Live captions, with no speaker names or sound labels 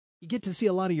You get to see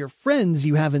a lot of your friends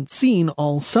you haven't seen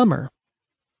all summer.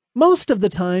 Most of the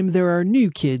time, there are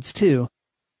new kids, too.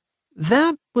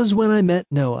 That was when I met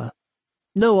Noah.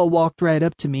 Noah walked right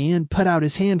up to me and put out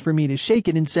his hand for me to shake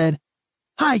it and said,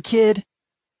 "Hi, kid."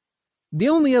 The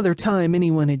only other time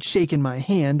anyone had shaken my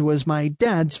hand was my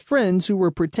dad's friends who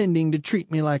were pretending to treat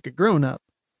me like a grown-up.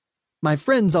 My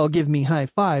friends all give me high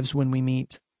fives when we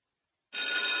meet.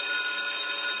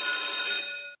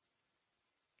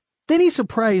 Then he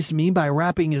surprised me by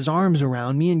wrapping his arms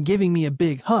around me and giving me a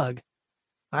big hug.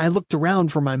 I looked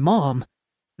around for my mom.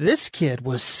 This kid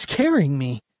was scaring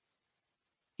me.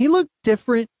 He looked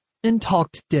different and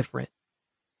talked different.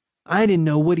 I didn't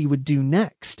know what he would do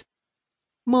next.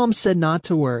 Mom said not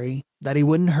to worry, that he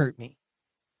wouldn't hurt me.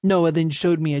 Noah then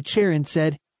showed me a chair and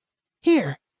said,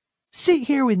 "Here, sit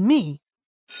here with me."